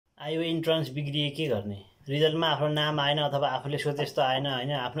IO entrance बिग्रिए के गर्ने रिजल्टमा आफ्नो नाम आएन अथवा आफूले सोचे जस्तो आएन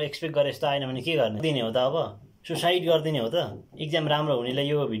हैन आफ्नो एक्सपेक्ट गरे जस्तो आएन भने के गर्ने दिने हो त अब सुसाइड गर्दिने हो त एक्जाम राम्रो हुनेलाई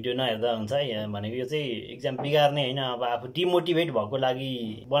यो भिडियो नहेर्दा हुन्छ है भनेको यो चाहिँ एक्जाम बिगार्ने हैन अब आफू डिमोटिभेट भएको लागि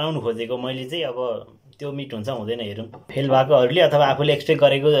बनाउनु खोजेको मैले चाहिँ अब त्यो मिट हुन्छ हुँदैन हेरौँ फेल भएकोहरूले अथवा आफूले एक्सपेक्ट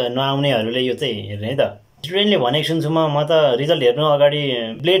गरेको नआउनेहरूले यो चाहिँ हेर्ने है त स्टुडेन्टले भनेको सुन्छु म त रिजल्ट हेर्नु अगाडि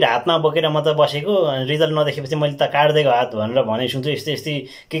ब्लेड हातमा बोकेर म त बसेको रिजल्ट नदेखेपछि मैले त काट्दैको हात भनेर भनेको सुन्छु यस्तै यस्तै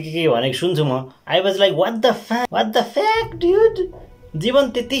के भनेको सुन्छु म I was like what the fuck dude जीवन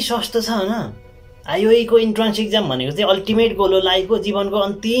त्यति सस्तो छ हैन आइओई को इन्ट्रान्स एक्जाम भनेको चाहिँ अल्टिमेट गोल हो लाइफको जीवनको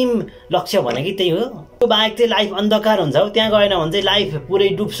अन्तिम लक्ष्य भनेकै त्यही हो त्यो बाहेक चाहिँ लाइफ अन्धकार हुन्छ हो त्यहाँ गएन भने चाहिँ लाइफ पुरै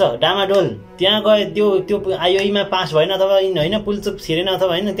डुब्छ डामाडोल त्यहाँ गए त्यो आइओईमा पास भएन अथवा हैन पुलचुक छिरेन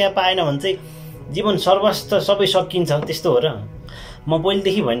अथवा हैन त्यहाँ पाएन भने चाहिँ जीवन सर्वस्व सबै सकिन्छ त्यस्तो हो र म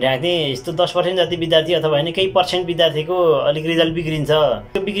पहिलेदेखि भनिरहेको थिएँ यस्तो 10% जति विद्यार्थी अथवा हैन केही पर्सेन्ट विद्यार्थीको अलिक रिजल्ट बिग्रिन्छ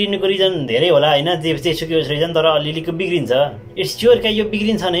त्यो बिग्रिनुको रिजन धेरै होला हैन जेसुकै रिजन तर अलिअलिको बिग्रिन्छ इट्स स्योर कि यो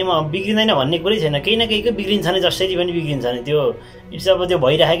बिग्रिन्छ नै म बिग्रिँदैन भन्ने कुरै छैन केही न केहीको बिग्रिन्छ नै जसरी पनि बिग्रिन्छ नि त्यो इट्स अब त्यो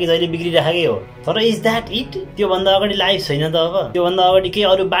भइराखेकै जहिले बिग्रिराखेकै हो तर इज द्याट इट त्यो भन्दा अगाडि लाइफ छैन त अब त्यो भन्दा अगाडि केही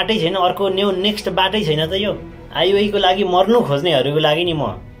अरु बाटै छैन अर्को नेक्स्ट बाटै छैन त यो आइओई को लागि मर्नु खोज्नेहरुको लागि नि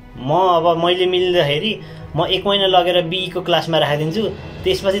म अब मैले मिल्दाखेरि म 1 महिना लगेर बीई को क्लासमा राखिदिन्छु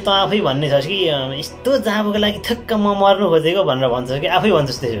त्यसपछि त आफै भन्ने छस् कि यस्तो जाबोको लागि थक्क म मर्नु खोजेको भनेर भन्छस् कि आफै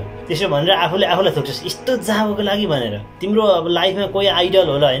भन्छस् त्यसो भनेर आफूलाई थुक्छस् यस्तो जाबोको लागि भनेर तिम्रो अब लाइफमा कोही आइडल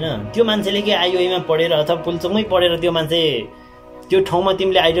होला हैन त्यो मान्छेले के आइओई मा पढेर अथवा पुलचोकमै पढेर त्यो मान्छे त्यो ठाउँमा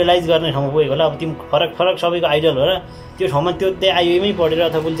तिमीले आइडलाइज गर्ने ठाउँमा गएको होला अब तिमी फरक सबैको आइडल हो र त्यो ठाउँमा त्यही आइओई मै पढेर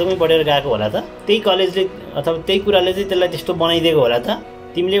अथवा पुलचोकमै पढेर गएको होला त त्यही कलेजले अथवा त्यही कुराले चाहिँ त्यसलाई त्यस्तो बनाइदिएको होला त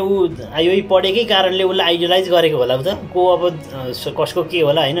तिमीले आइओई पढेकै कारणले उसलाई आइडलाइज गरेको होला त को अब कसको के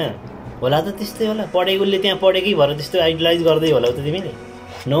होला हैन होला त त्यस्तै होला पढेकोले त्यहाँ पढेकै भएर त्यस्तो आइडलाइज गर्दै होला त तिमीले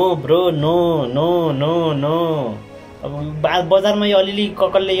no bro no no no no अब बजारमा यो अलिअलि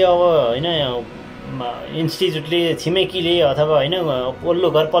ककलले यो अब हैन इन्स्टिट्युटले छिमेकीले अथवा हैन पल्लो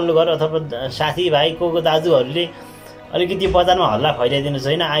घर अथवा साथीभाइ को दाजुहरूले अलिकति बजारमा हल्ला फैलाइदिनु छ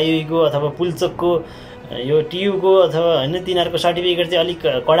हैन आइओई को अथवा पुलचोकको यो टियु को अथवा हैन तिनीहरुको सर्टिफिकेट चाहिँ अलिक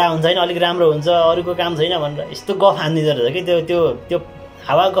कडा हुन्छ हैन अलिक राम्रो हुन्छ अरूको काम छैन भनेर यस्तो गफ हान्दिन्छ रहेछ कि त्यो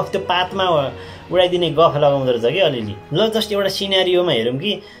हावा गफ त्यो पातमा उडाइदिने गफ लगाउँदो रहेछ कि अलिअलि ल जस्ट एउटा सिनेरियोमा हेरौँ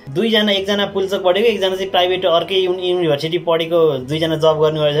कि एकजना पुलचोक पढेको एकजना चाहिँ प्राइभेट अर्कै युनिभर्सिटी पढेको दुईजना जब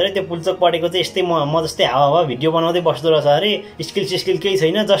गर्नु गएछ अरे त्यो पुलचोक पढेको चाहिँ यस्तै म जस्तै हावा भिडियो बनाउँदै बस्दो रहेछ अरे स्किल केही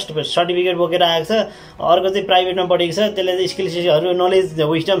छैन जस्ट सर्टिफिकेट बोकेर आएको छ अर्को चाहिँ प्राइभेटमा पढेको छ त्यसले चाहिँ स्किल्सहरु नलेज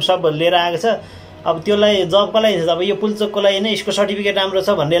विजडम सब लिएर आएको छ अब त्यसलाई जबको लागि अब यो पुलचोकको लागि हैन यसको सर्टिफिकेट राम्रो छ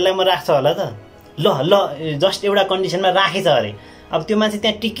भनेर यसलाई म राख्छ होला त ल जस्ट एउटा कन्डिसनमा राखेछ अरे अब त्यो मान्छे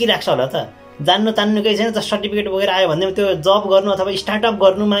त्यहाँ टिकी राख्छ होला त जान्नु केही छैन जस्ट सर्टिफिकेट बोकेर आयो भने त्यो जब गर्नु अथवा स्टार्टअप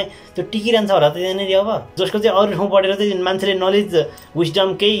गर्नुमा त्यो टिकिरहन्छ होला त त्यहाँनेरि अब जसको चाहिँ अरू ठाउँ पढेर चाहिँ मान्छेले नलेज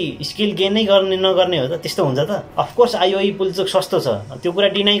विजडम केही स्किल गेन नै नगर्ने हो त त्यस्तो हुन्छ त अफकोर्स आइओई पुलचोक सस्तो छ त्यो कुरा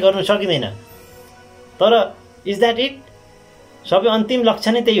डिनाइ गर्नु सकिँदैन तर इज द्याट इट सबै अन्तिम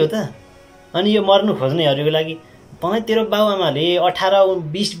लक्ष्य नै त्यही हो त अनि यो मर्नु खोज्नेहरुको लागि तेरो बाउआमाले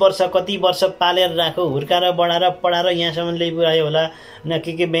 18-20 वर्ष कति वर्ष पालेर राखो हुर्काएर बढाएर पढाएर यहाँसम्म ल्याइपुर्यायो होला न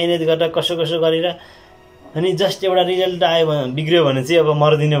के मेहनत गरेर कसो गरेर अनि जस्ट एउटा रिजल्ट आयो बिग्रियो भने चाहिँ अब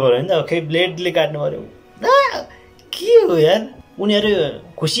मर्दिनु पर्यो नि त खै ब्लेडले काट्नु पर्यो के हो यार उनीहरु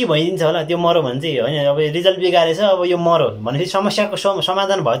खुसी भइदिन्छ होला त्यो मर्यो भने चाहिँ हैन अब रिजल्ट बिगारेछ अब यो मर्यो भनेपछि समस्याको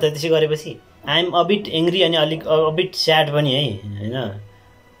समाधान भयो त त्यसै गरेपछि I am a bit angry अनि अलिक अ बिट स्याड पनि है हैन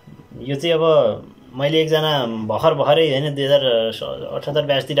यो चाहिँ अब मैले एकजना भर्खरै हैन 2078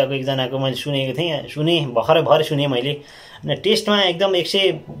 ब्याचतिरको एकजनाको मैले सुने भर्खरै सुने मैले टेस्टमा एकदम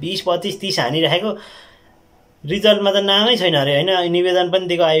 120 25 30 हानिराखेको रिजल्टमा त नामै छैन अरे हैन निवेदन पनि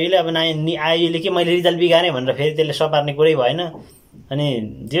दिएको आइओले अब आइओले के मैले रिजल्ट बिगारे भनेर फेरि त्यसले सपार्ने कुरै भएन अनि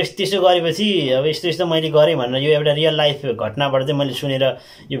त्यसो गरेपछि अब यस्तो मैले गरे भनेर यो एउटा रियल लाइफ घटनाबाट चाहिँ मैले सुनेर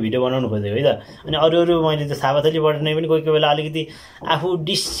यो भिडियो बनाउनु खोजेको है त अनि अरू मैले त थापाथली पढ्ने पनि कोही बेला अलिकति आफू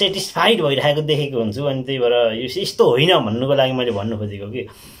डिससेटिस्फाइड भइरहेको देखेको हुन्छु अनि त्यही भएर यो यस्तो होइन भन्नुको लागि मैले भन्नु खोजेको कि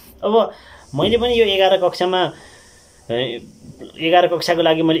अब मैले पनि यो 11 कक्षाको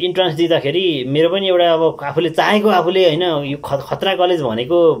लागि मैले इन्ट्रान्स दिँदाखेरि मेरो पनि एउटा अब आफूले चाहेको आफूले हैन यो खतरा कलेज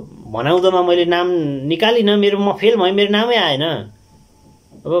भनेको भनाउँदोमा मैले नाम निकालिन म फेल भएँ मेरो नामै आएन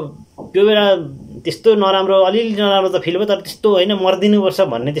अब त्यो बेला त्यस्तो नराम्रो अलिअलि नराम्रो त फिल भयो तर त्यस्तो हैन मर्दिनुपर्छ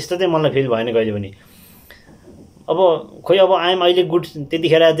भन्ने त्यस्तो चाहिँ मलाई फिल भएन कहिले पनि अब खोइ अब आई एम अहिले गुड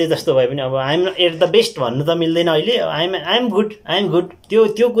त्यतिखेर चाहिँ जस्तो भए पनि अब I am at the best भन्नु त मिल्दैन अहिले आई एम गुड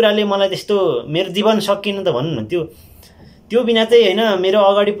त्यो कुराले मलाई त्यस्तो मेरो जीवन सकिन त भन्नु न त्यो बिना चाहिँ हैन मेरो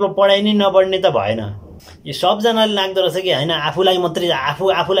अगाडि पढाइ नै नबढ्ने त भएन यो सबजनाले लाग्दो रहेछ कि होइन आफूलाई मात्रै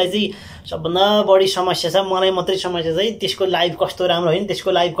आफूलाई चाहिँ सबभन्दा बढी समस्या छ, मलाई मात्रै समस्या चाहिँ त्यसको लाइफ कस्तो राम्रो होइन,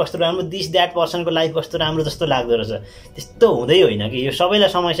 त्यसको लाइफ कस्तो राम्रो, दिस द्याट पर्सनको लाइफ कस्तो राम्रो जस्तो लाग्दो रहेछ। त्यस्तो हुँदै होइन कि यो सबैलाई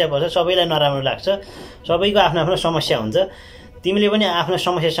समस्या पर्छ, सबैलाई नराम्रो लाग्छ, सबैको आफ्नो आफ्नो समस्या हुन्छ। तिमीले पनि आफ्नो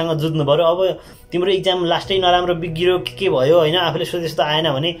समस्यासँग जुझ्नु पऱ्यो। अब तिम्रो इक्जाम लास्टै नराम्रो बिग्रियो के भयो होइन, आफूले सोचे जस्तो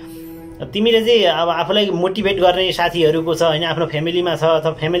आएन भने तिमीले चाहिँ अब आफूलाई मोटिभेट गर्ने साथीहरूको छ होइन, आफ्नो फ्यामिलीमा छ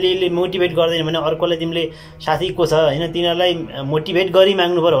अथवा फ्यामिलीले मोटिभेट गर्दैन भने अर्कोलाई तिमीले साथी को छ होइन तिनीहरूलाई मोटिभेट गरी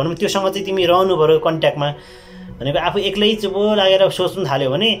माग्नु पऱ्यो भनौँ, त्योसँग चाहिँ तिमी रहनु पऱ्यो कन्ट्याक्टमा। भनेको आफू एक्लै चुपो लागेर सोच्नु थाल्यो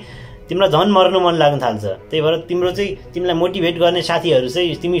भने तिमीलाई झन् मर्नु मन लाग्न थाल्छ। त्यही भएर तिम्रो चाहिँ तिमीलाई मोटिभेट गर्ने साथीहरू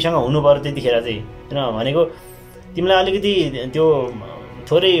चाहिँ तिमीसँग हुनु पऱ्यो त्यतिखेर चाहिँ होइन। भनेको तिमीलाई अलिकति त्यो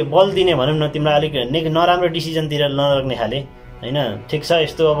थोरै बल दिने भनौँ न, तिमीलाई अलिक नराम्रो डिसिजनतिर नलाग्ने खाले होइन, ठिक छ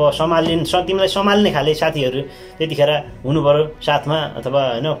यस्तो अब तिमीलाई सम्हाल्ने खाले साथीहरू त्यतिखेर हुनु पऱ्यो साथमा, अथवा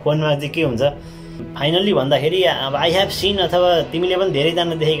होइन फोनमा चाहिँ के हुन्छ। फाइनल्ली भन्दाखेरि अब आई हेभ सिन, अथवा तिमीले पनि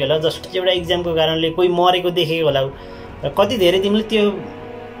धेरैजना देखेको होला जस्ट एउटा इक्जामको कारणले कोही मरेको देखेको होला, कति धेरै तिमीले त्यो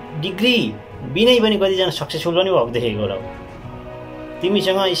डिग्री बिनै पनि कतिजना सक्सेसफुल पनि भएको देखेको होला।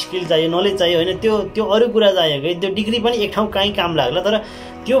 तिमीसँग स्किल चाहियो, नलेज चाहियो होइन, त्यो अरू कुरा चाहियो कि त्यो डिग्री पनि एक ठाउँ कहीँ काम लाग्ला, तर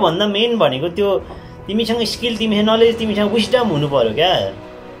त्योभन्दा मेन भनेको त्यो तिमीसँग स्किल, तिमीसँग नलेज, तिमीसँग विस्डम हुनु पऱ्यो क्या,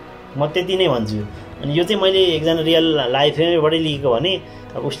 म त्यति नै भन्छु। अनि यो चाहिँ मैले एकजना रियल लाइफमै लिएको भने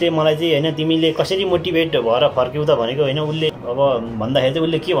उसले मलाई चाहिँ होइन तिमीले कसरी मोटिभेट भएर फर्क्यौ त भनेको होइन, उसले अब भन्दाखेरि चाहिँ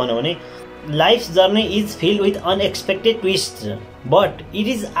उसले के भन्यो भने life journey is filled with unexpected twist but it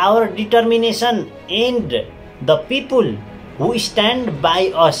is our determination and the people who stand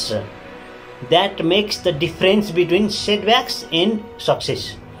by us that makes the difference between setbacks and success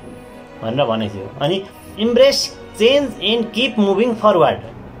भनेर भनेको थियो। अनि embrace change and keep moving forward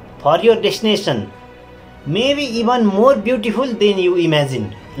for your destination may be even more beautiful than you imagine।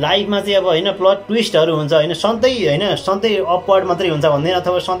 लाइफमा चाहिँ अब होइन plot ट्विस्टहरू हुन्छ होइन, सधैँ अपवर्ड मात्रै हुन्छ भन्दैन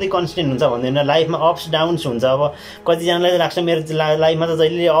अथवा सधैँ कन्सटेन्ट हुन्छ भन्दैन, लाइफमा अप्स डाउन्स हुन्छ। अब कतिजनालाई लाग्छ मेरो लाइफमा त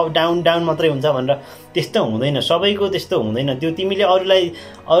जहिले अप डाउन मात्रै हुन्छ भनेर, त्यस्तो हुँदैन, सबैको त्यस्तो हुँदैन। त्यो तिमीले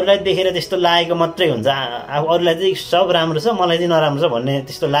अरूलाई देखेर त्यस्तो लागेको मात्रै हुन्छ, अरूलाई चाहिँ सब राम्रो छ मलाई चाहिँ नराम्रो छ भन्ने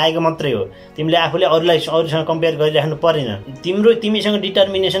त्यस्तो लागेको मात्रै हो। तिमीले आफूले अरूसँग कम्पेयर गरिराख्नु परेन। तिमीसँग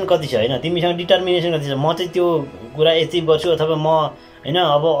डिटर्मिनेसन कति छ होइन, तिमीसँग डिटर्मिनेसन कति छ, म चाहिँ त्यो कुरा एचिभ गर्छु अथवा म होइन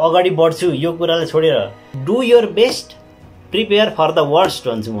अब अगाडि बढ्छु, यो कुरालाई छोडेर do your best prepare for the worst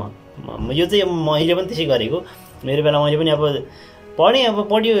भन्छु म। यो चाहिँ मैले पनि त्यसै गरेको, मेरो बेला मैले पनि अब पढेँ, अब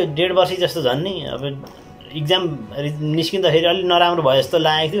पढ्यो 1.5 वर्ष जस्तो झन् नि, अब इक्जाम निस्किँदाखेरि अलिक नराम्रो भयो जस्तो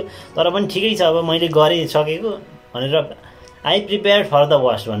लागेको थियो, तर पनि ठिकै छ अब मैले गरेँ सकेको भनेर I prepared for the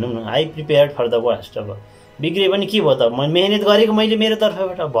worst भनौँ न, I prepared for the worst. अब बिग्रियो पनि के भयो त, म मेहनत गरेको मैले मेरो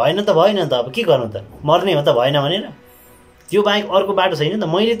तर्फबाट, भएन त भएन त, अब के गर्नु त, मर्ने हो त भएन भनेर, त्यो बाहेक अर्को बाटो छैन त।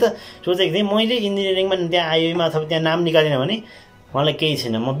 मैले त सोचेको थिएँ मैले इन्जिनियरिङमा त्यहाँ आइओईमा अथवा त्यहाँ नाम निकालेन भने मलाई केही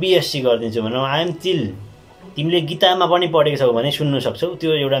छैन, म बिएससी गरिदिन्छु भनेर आई एम चिल। तिमीले गीतामा पनि पढेको छौ भने सुन्नु सक्छौ,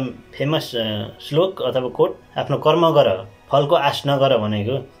 त्यो एउटा फेमस श्लोक अथवा कोट, आफ्नो कर्म गर फलको आश नगर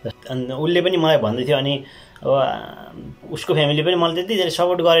भनेको। अनि उसले पनि मलाई भन्दै थियो, अनि अब उसको फ्यामिली पनि मलाई त्यति धेरै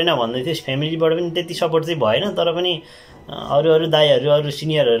सपोर्ट गरेन भन्दै थियो, फ्यामिलीबाट पनि त्यति सपोर्ट चाहिँ भएन, तर पनि अरू दाइहरू अरू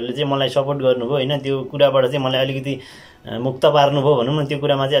सिनियरहरूले चाहिँ मलाई सपोर्ट गर्नुभयो होइन, त्यो कुराबाट चाहिँ मलाई अलिकति मुक्त पार्नुभयो भनौँ न, त्यो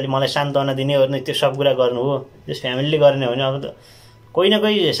कुरामा चाहिँ अलिक मलाई सान्त्वना दिने गर्ने त्यो सब कुरा गर्नुभयो। त्यस फ्यामिलीले गरेन भने अब त कोही न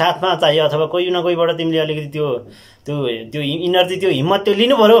कोही साथमा चाहियो, अथवा कोही न कोहीबाट तिमीले अलिकति त्यो इनर्जी त्यो हिम्मत त्यो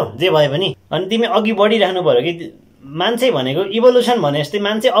लिनु पऱ्यो जे भए पनि। अनि तिमी अघि बढिराख्नु पऱ्यो कि, मान्छे भनेको इभोल्युसन भने जस्तै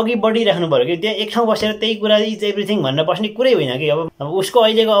मान्छे अघि बढिराख्नु पऱ्यो कि, त्यहाँ एक ठाउँ बसेर त्यही कुरा इज एभ्रिथिङ भनेर बस्ने कुरै होइन कि। अब उसको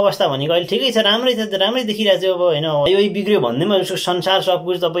अहिलेको अवस्था भनेको अहिले ठिकै छ, राम्रै छ, राम्रै देखिरहेको छ। अब होइन यो बिग्रियो भन्दैमा उसको संसार सब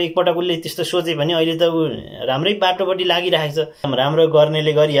कुछ अब एकपटक उसले त्यस्तो सोचे भने अहिले त ऊ राम्रै बाटोपट्टि लागिरहेको छ। राम्रो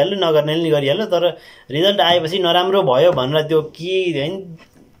गर्नेले गरिहाल्यो, नगर्नेले गरिहाल्यो, तर रिजल्ट आएपछि नराम्रो भयो भनेर त्यो के होइन,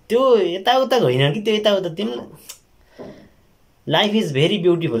 त्यो यताउता होइन कि, त्यो यताउता तिमीलाई लाइफ इज भेरी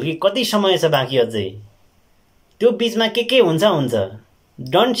ब्युटिफुल कि, कति समय छ बाँकी अझै, त्यो बिचमा के हुन्छ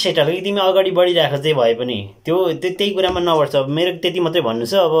डोन्ट सेटल कि तिमी अगाडि बढिरहेको जे भए पनि त्यही कुरामा नबढ्छ। मेरो त्यति मात्रै भन्नु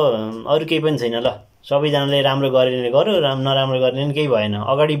छ, अब अरू केही पनि छैन। ल सबैजनाले राम्रो गरेर गऱ्यो, नराम्रो गर्ने पनि केही भएन,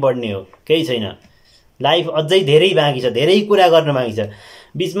 अगाडि बढ्ने हो, केही छैन। लाइफ अझै धेरै बाँकी छ, धेरै कुरा गर्नु बाँकी छ,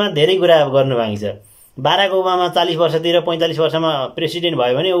 बिचमा धेरै कुरा गर्नु बाँकी छ। बाराक ओबामा 40 वर्षतिर 45 वर्षमा प्रेसिडेन्ट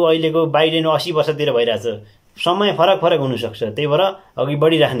भयो भने ऊ अहिलेको बाइडेन 80 वर्षतिर भइरहेछ। समय फरक हुनसक्छ, त्यही भएर अघि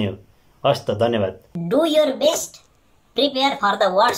बढिराख्ने हो। हस् त, धन्यवाद। Do your best prepare for the worst.